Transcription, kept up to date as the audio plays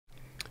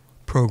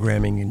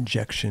programming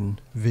injection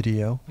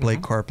video.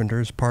 Blake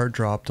Carpenter's part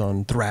dropped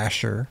on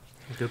Thrasher.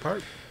 Good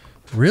part.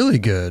 Really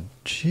good.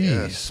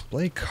 Jeez,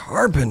 Blake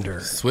Carpenter.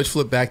 Switch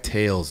flip back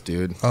tails,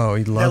 dude. Oh,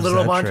 he loves That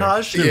little that trick.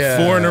 montage. Dude,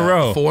 4 in a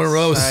row. 4 in a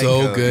row is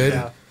so Psycho. good.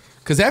 Yeah.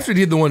 Because after he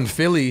did the one in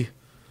Philly,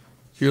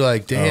 you're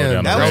like,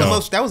 damn. damn.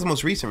 That was the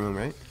most recent one,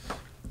 right?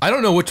 I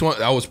don't know which one.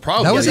 That was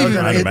probably. That was even.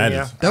 I'd it-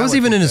 imagine. that was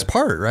even in his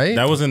part, right?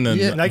 That was in the,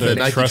 Yeah. the Nike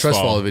trust Trust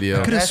fall Fall video.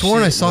 I could have That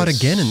sworn I shit saw it was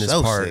again in this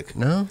so part. sick.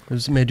 No, it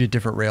was maybe a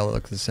different rail that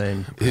looked the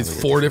same. It's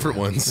 4 different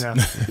ones. Yeah.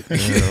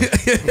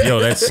 Yo,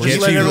 that Just let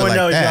sketchy, everyone like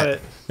know he's that. got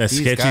it. that He's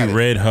sketchy got it.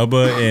 red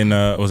hubba in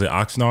was it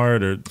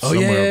Oxnard or Oh,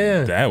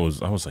 somewhere? yeah. I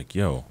was like,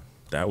 yo,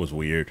 that was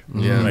weird.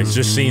 Yeah. Like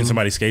just seeing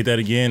somebody skate that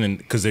again, and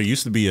because there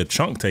used to be a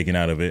chunk taken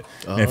out of it.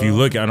 And if you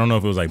look, I don't know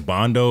if it was like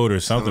bondoed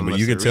or something, Someone but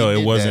you must could have tell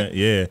it redid wasn't. that.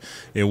 Yeah,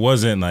 it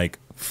wasn't like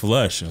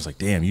flush. I was like,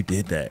 damn, you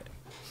did that.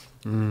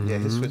 Yeah,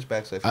 his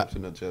switchbacks flips are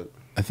no joke.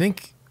 I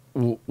think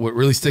what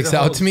really sticks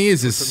out to me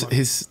is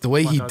his the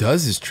way he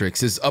does his tricks.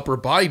 His upper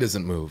body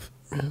doesn't move.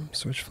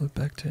 Switch flip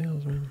back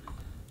tails, man.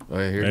 Oh,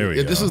 yeah, here, There we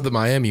yeah, this go. was the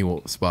Miami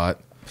spot,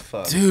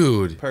 Fuck.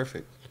 dude.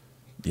 Perfect.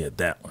 Yeah,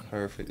 that one.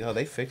 Perfect. Oh,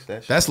 they fixed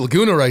that shit. That's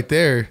Laguna right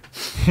there.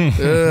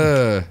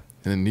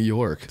 In New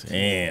York,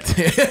 Damn.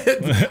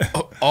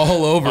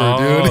 all over,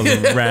 All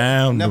dude.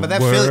 around No, the but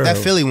that world.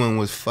 Philly one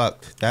was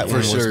fucked. That For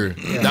one sure. was,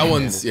 That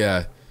one's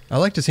I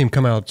like to see him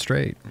come out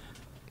straight.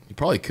 You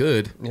probably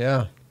could,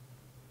 Yeah.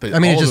 but I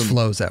mean, it all of just them-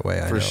 flows that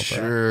way. I for know.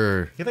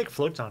 sure. He like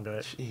floats onto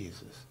it.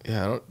 Jesus.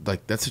 Yeah, I don't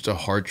like that's such a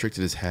hard trick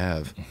to just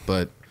have,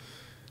 but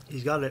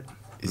He's got it.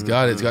 he's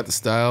got it. He's got the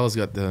style. He's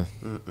got the.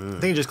 I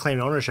think he just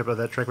claimed ownership of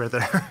that trick right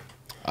there.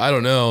 I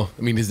don't know.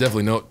 I mean, he's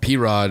definitely no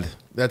P-Rod.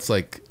 That's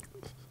like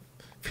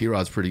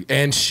P-Rod's pretty,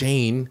 and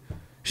Shane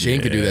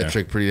could do Yeah. that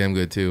trick pretty damn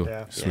good too.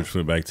 Yeah. Switch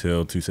flip back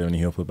tail, 270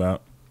 heel flip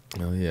out.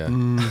 Oh yeah.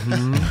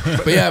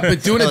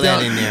 but doing it Throw that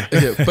down, in there.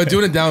 yeah, but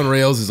doing it down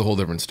rails is a whole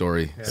different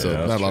story. So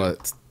Yeah, not a lot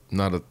of,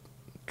 not a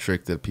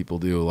trick that people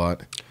do a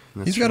lot.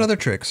 He's got other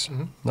tricks.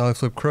 Nollie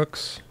flip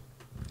crooks.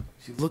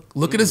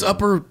 Look at the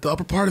upper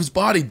part of his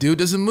body, dude.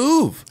 Doesn't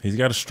move. He's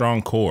got a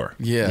strong core.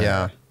 Yeah.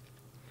 Yeah.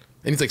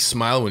 And he's like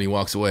smiling when he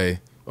walks away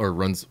or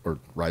runs or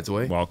rides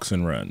away. Walks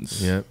and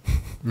runs. Yep.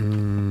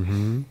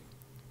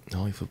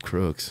 Oh, he flipped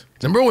crooks.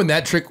 Remember when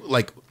that trick,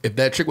 like, if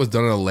that trick was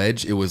done on a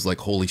ledge, it was like,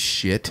 holy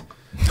shit.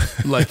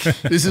 Like,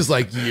 this is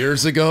like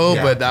years ago,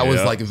 but that was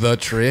Yeah. like the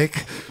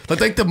trick.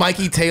 Like the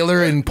Mikey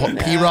Taylor and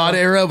P-Rod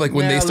era, like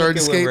when Now they look started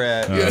at to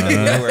where skate. we're at. Look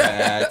at where we're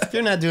at. If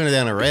you're not doing it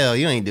down a rail,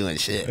 you ain't doing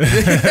shit.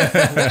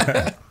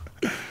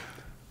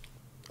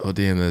 Oh,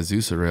 damn, the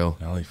Zeus rail.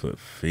 Nollie flip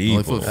feeble.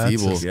 Nollie flip That's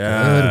feeble. a good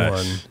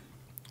Gosh.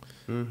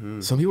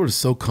 one. Some people are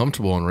so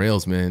comfortable on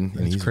rails, man.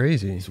 And That's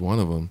crazy. He's one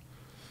of them.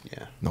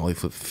 Yeah. Nollie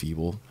flip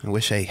feeble. I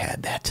wish I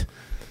had that.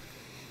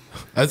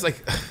 That's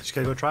like, Just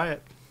gotta go try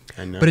it.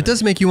 I know. But it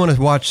does make you want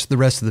to watch the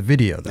rest of the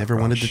video. Though, Never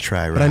wanted to Raj.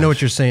 try, But I know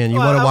what you're saying. You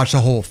Well, want to I- watch the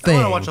whole thing.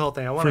 I want to watch the whole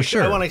thing. I want for to.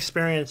 sure. I want to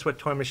experience what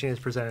Toy Machine is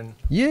presenting.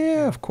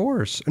 Yeah, of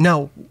course.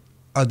 Now,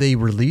 are they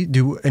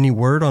do any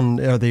word on?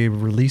 Are they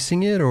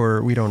releasing it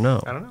or we don't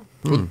know? I don't know.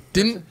 well,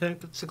 didn't,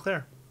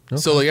 Sinclair.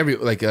 so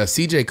like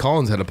CJ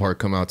Collins had a part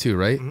come out too,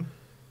 right?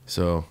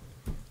 So,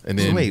 and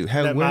then. Wait,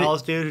 That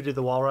Miles dude who did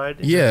the wall ride.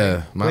 Yeah,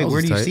 wait, Miles where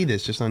is do you tight. see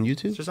this? Just on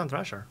YouTube? It's just on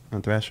Thrasher.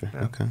 On Thrasher.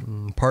 Okay.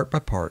 Part by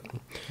part.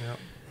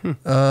 Yeah.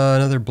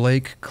 Another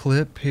Blake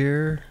clip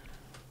here.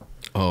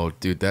 Oh,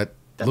 dude, that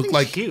That looked thing's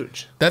like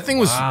huge. that thing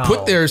was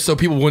put there so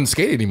people wouldn't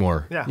skate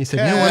anymore. Yeah. He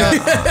said, "You know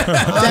what?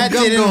 That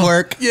didn't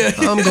work. Yeah,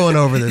 I'm going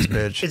over this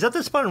bitch." Is that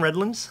the spot in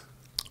Redlands?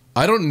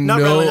 I don't Not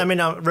know. Redlands. I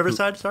mean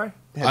Riverside. Sorry.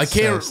 I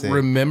can't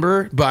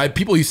remember, but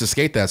people used to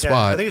skate that Yeah,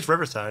 spot. I think it's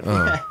Riverside.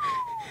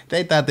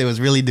 They thought they was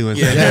really doing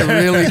yeah, something.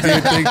 they really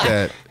did think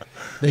that.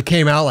 They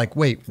came out like,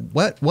 "Wait,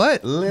 what?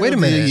 What? Little Wait a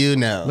minute! do you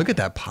know. Look at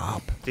that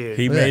pop." Dude.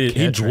 He Look at made that it.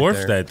 He catch right dwarfed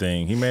there. that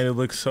thing. He made it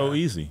look so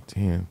easy.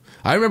 Damn.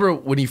 I remember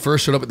when he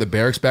first showed up at the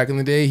barracks back in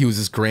the day, he was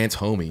this Grant's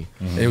homie.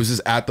 And it was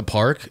just at the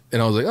park.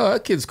 And I was like, oh,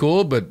 that kid's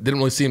cool, but didn't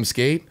really see him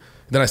skate.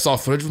 Then I saw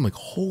footage of him like,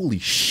 holy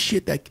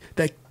shit, that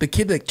the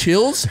kid that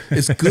chills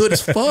is good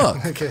as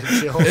fuck. Okay,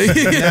 chill.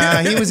 Nah,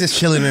 he was just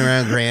chilling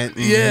around Grant.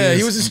 Yeah,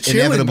 he was just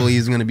chilling. Inevitably, he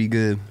was going to be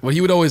good. Well,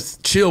 he would always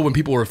chill when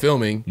people were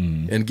filming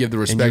and give the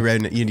And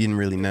respect. you didn't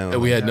really know.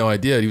 And we had no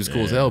idea. He was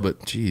cool as hell, but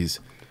jeez.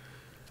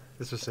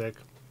 This was sick.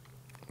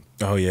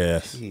 Oh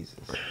yes, Jesus.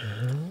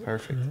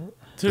 Perfect.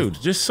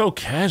 dude, just so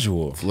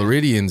casual.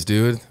 Floridians,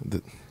 dude.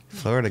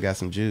 Florida got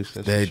some juice.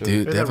 That's They for sure.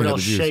 do. There's that Definitely real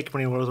the juice. shake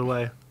when he rolls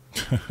away.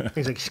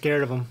 He's like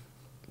scared of him.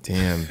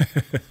 Damn.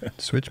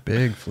 Switch big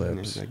And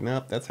flips. it's like,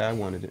 nope, that's how I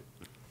wanted it.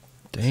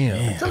 Damn.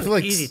 It's not I feel an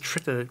like easy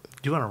trick to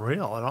do on a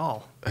rail at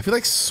all. I feel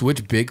like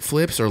switch big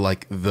flips are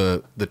like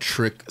the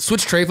trick.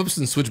 Switch tray flips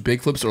and switch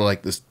big flips are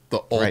like the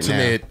Right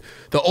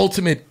now.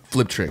 ultimate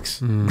flip tricks.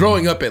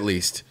 Growing up, at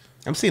least.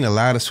 I'm seeing a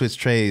lot of switch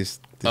trays.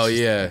 Oh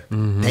yeah,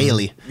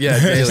 Daily. yeah.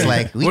 It's daily.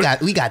 like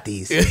we got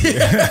these.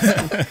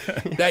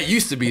 That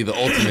used to be the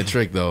ultimate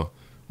trick though.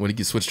 When you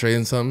could switch tray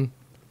in something.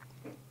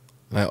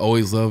 I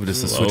always loved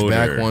just to switch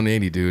back Loader.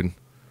 180, dude.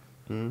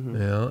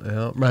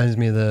 Yeah. Reminds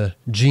me of the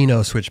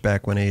Gino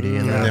switchback 180.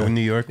 And Yeah, with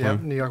New York Yeah,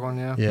 one. New York one,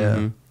 yeah.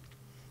 yeah.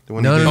 The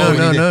one No, he no, did-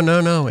 no, no,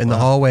 no, no. In the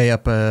hallway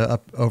up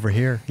over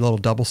here. Little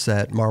double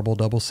set, marble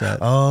double set.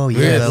 Oh, Yeah,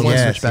 yes, the one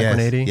yes, switchback yes,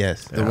 180?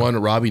 Yes. The one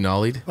Robbie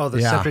nollied. Oh,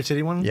 the Yeah. Century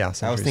City one? Yeah. I was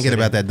Century thinking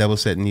City. about that double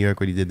set in New York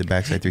where he did the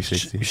backside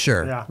 360.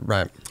 Sure. Yeah.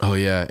 Right. Oh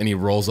yeah, and he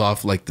rolls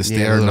off like the Yeah,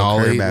 stair a little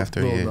nollie curb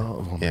after, Little yeah.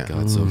 no- Oh my Yeah.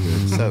 god, so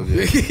good. So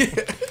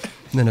good.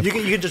 And then You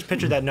can just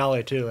picture that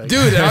nollie too. Like,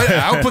 Dude,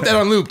 I'll put that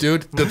on loop,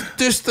 dude.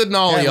 Just the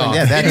nollie off.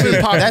 Yeah, that He didn't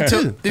too. pop, That too.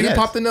 Didn't even Yes.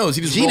 pop the nose.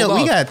 He just Gino, rolled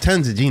we off. got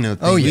tons of Gino things.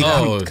 Oh, yeah.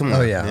 Oh, Come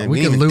on. oh yeah. man.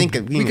 We didn't could even loop. think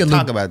of- we We didn't could even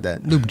talk loop, about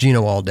that. loop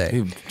Gino all day.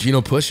 Dude,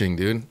 Gino pushing,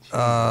 dude.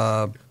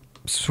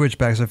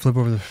 Switchbacks. I flip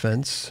over the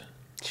fence.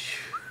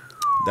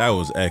 That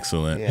was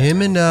excellent. Yeah.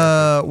 Him and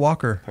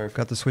Walker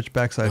got the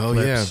switchback side Oh,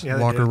 flips. yeah. Yeah,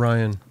 they Walker did.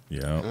 Ryan.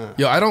 Yeah.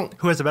 Yo, I don't.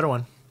 who has the better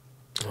one?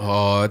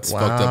 Oh, that's a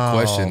fucked Wow. up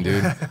question,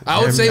 dude.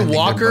 I would say I think they're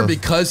Walker both-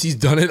 because he's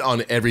done it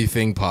on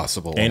everything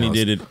possible. And he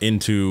almost. did it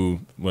into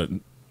what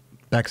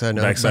Backside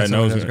nose. Backside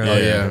nose, ground. Oh,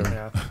 yeah.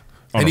 Yeah.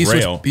 on And a he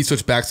rail.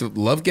 switched back to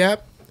Love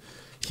Gap.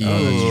 He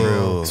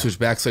true. switched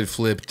backside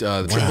flipped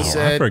the triple I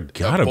set.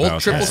 forgot both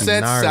about triple that.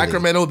 sets. Gnarly.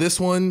 Sacramento, this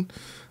one.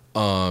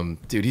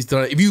 Dude, he's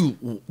done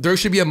it. There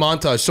should be a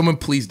montage. Someone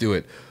please do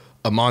it.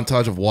 A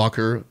montage of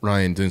Walker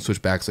Ryan doing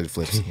switch backside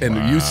flips,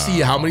 and you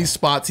see how many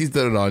spots he's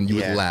done it on. You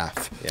Yeah. would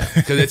laugh Yeah.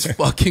 because it's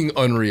fucking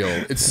unreal.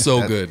 It's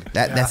so good.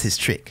 That's his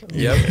trick.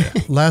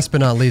 Yep. Last but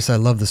not least, I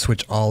love the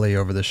switch ollie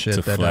over the shit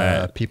It's a that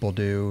flat. people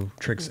do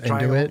tricks into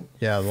Triangle. it.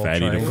 Yeah, the little Fatty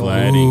to triangle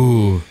flatty.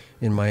 Ooh,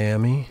 in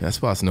Miami. that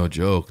spot's no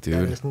joke, That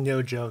dude. is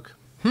no joke.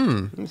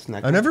 It's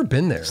not I've never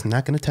been there. It's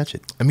not going to touch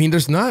it. I mean,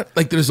 there's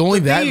only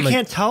The that. thing you and, like,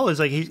 can't tell is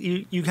like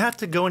you have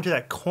to go into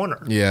that corner.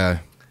 yeah.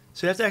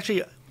 So you have to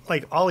actually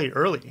like ollie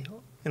early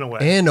in a way.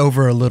 And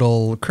over a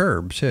little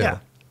curb too. yeah.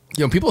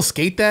 You know, people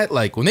skate that.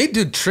 Like when they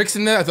do tricks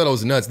in that, I thought it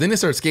was nuts. Then they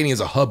start skating as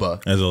a hubba.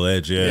 as a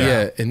ledge. Yeah.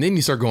 Yeah. And then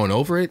you start going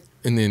over it,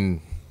 and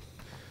then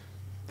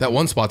that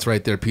one spot's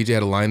right there. PJ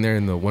had a line there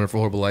in the Wonderful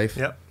Horrible Life.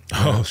 Yep.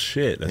 Oh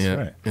shit, that's Yeah.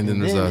 right. And then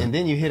And there's then, a. and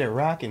then you hit a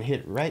rock and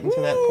hit right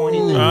into that pointy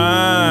thing.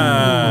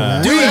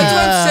 Ah. Dude, that's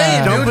what I'm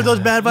saying. Don't dude. put those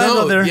bad vibes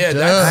No, out there. Yeah,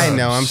 that's, I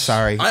know. I'm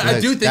sorry. I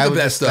do think of was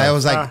that just- stuff. That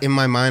was like in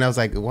my mind. I was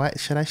like, "What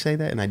should I say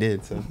that?" And I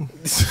did. So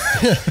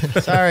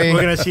sorry.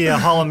 We're gonna see a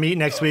Hall of Meat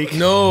next week.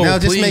 No, Now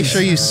just make please.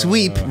 sure you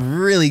sweep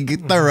really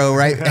thorough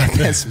right at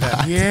that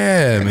spot.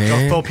 Yeah, Go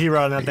man. full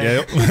P-Rod on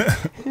that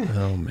thing.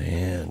 Oh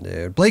man,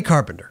 dude. Blake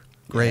Carpenter.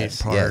 Great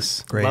Yes, part.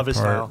 yes. Great Love his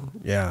part. style.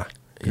 Yeah.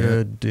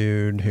 Good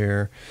dude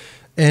here.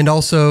 And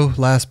also,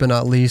 last but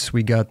not least,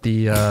 we got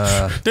the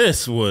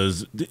This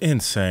was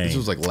insane. This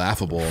was like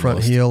laughable. front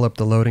almost. heel up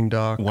the loading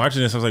dock.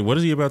 Watching this, I was like, "What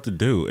is he about to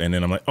do?" And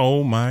then I'm like,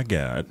 "Oh my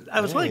god!"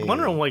 I was like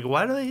wondering like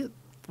why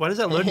does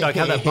that loading dock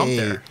have that bump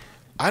there?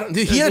 I don't.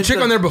 Dude, he had a trick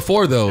on there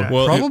before though. Yeah.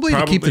 Well, Probably, it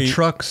to keep the probably-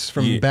 trucks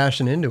from yeah.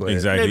 bashing into it.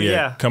 Exactly. Maybe, yeah.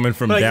 yeah. Coming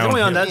from But like, it's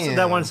downhill. only on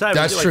that one side.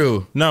 That's Like,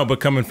 true. No, but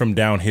coming from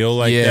downhill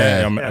like Yeah.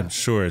 that, I'm Yeah.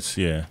 sure it's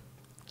yeah.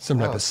 Some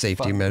type Oh, of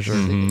safety fuck. measure.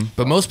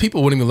 But most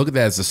people wouldn't even look at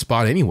that as a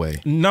spot anyway.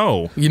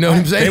 No, You know what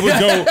I'm saying? they would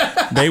go.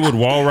 They would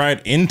wall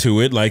right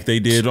into it like they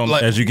did on,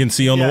 Like- as you can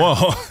see on Yeah. the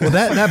wall. Well,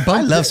 that I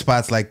bump. love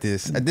spots like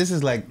this. This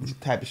is like the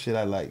type of shit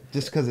I like.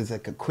 Just because it's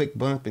like a quick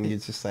bump and you're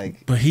just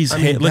like, But he's I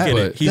mean, look that, at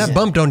it. He's that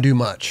bump don't do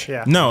much.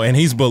 Yeah. no, and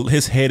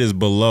his head is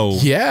below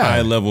Yeah.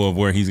 eye level of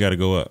where he's got to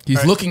go up.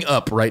 He's looking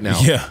up right now.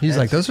 Yeah, He's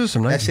like, those are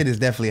some that nice. shit is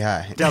definitely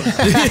high.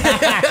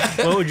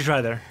 What would you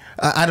try there?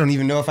 I don't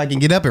even know if I can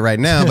get up it right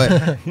now,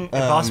 but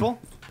Impossible?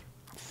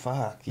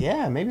 fuck.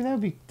 Yeah, maybe that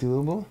would be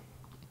doable.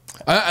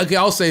 Okay,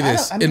 I'll say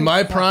this. I mean, In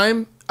my fuck.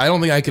 prime, I don't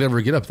think I could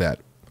ever get up that.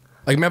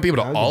 Like, I might be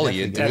able to would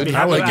ollie it, definitely dude.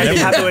 I'd be happy, I'd be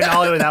happy with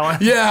ollie with that one.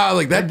 Yeah,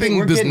 like that thing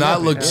We're does getting not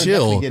up it. look We're chill.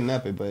 definitely getting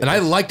up it, but And I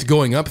liked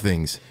going up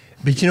things.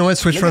 But you know what?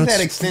 Switch look at front, that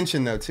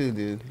extension though, too,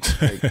 dude.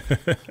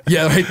 Like,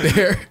 Yeah, right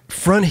there.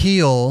 front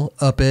heel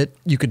up it.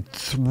 You could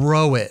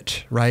throw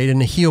it right,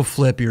 and a heel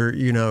flip.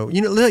 You know,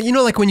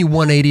 like when you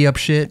 180 up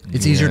shit.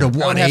 It's easier to have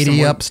some 180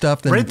 more- up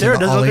stuff than Right to there, it the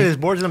doesn't look ollie. like his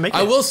board's gonna make it.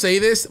 I will say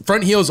this: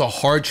 front heel is a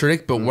hard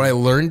trick, but when I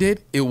learned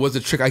it, it was a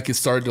trick I could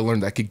start to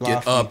learn that I could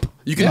get Lofty. up.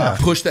 You can Yeah.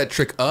 push that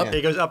trick up.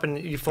 It goes up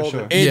and you fold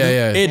sure. it. Yeah,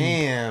 yeah. It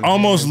Damn,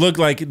 almost looked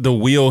like the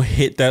wheel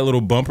hit that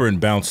little bumper and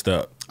bounced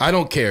up. I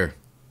don't care.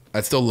 I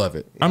still love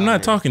it. I'm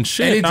not talking And he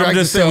shit. I'm dragged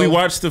just saying we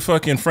himself. watched the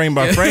fucking frame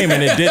by frame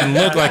and it didn't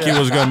look like he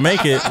was gonna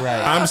make it. Right.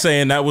 I'm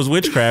saying that was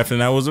witchcraft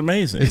and that was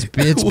amazing. It's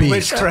beast.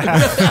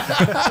 Witchcraft.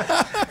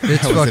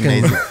 It's was fucking.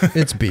 amazing.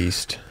 It's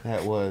beast.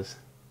 that was.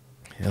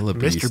 Hella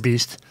beast. Mr.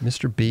 Beast.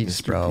 Mr.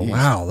 Beast, Mr. bro. Beast.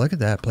 Wow, look at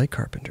that. Blake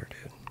Carpenter,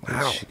 dude.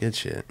 Wow. Good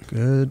shit.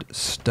 Good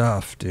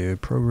stuff,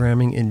 dude.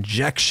 Programming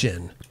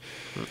injection.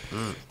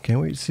 Can't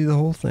wait to see the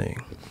whole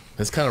thing.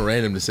 It's kind of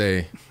random to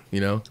say,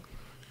 you know,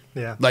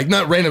 Yeah. like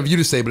not random of you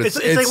to say, but It's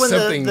it's like when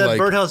something the like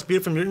Birdhouse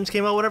Beauty from Newton's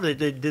came out, whatever.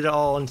 They did it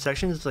all in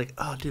sections. It's like,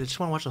 oh, dude, I just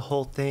want to watch the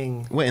whole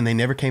thing. Wait, and they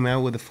never came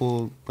out with a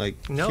full like.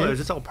 No, kit? it was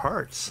just all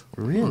parts.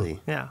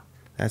 Really. Yeah.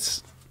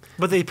 That's.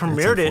 But they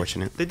premiered it.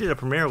 unfortunate. They did a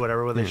premiere or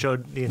whatever where they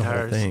showed the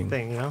entire thing.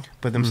 thing, you know?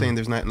 But I'm saying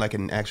there's not like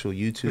an actual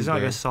YouTube. There's not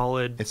like where a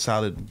solid. It's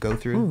solid go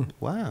through.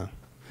 Wow.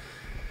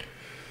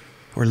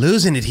 We're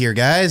losing it here,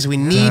 guys. We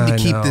need to I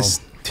keep know.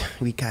 this.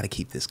 We got to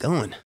keep this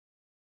going.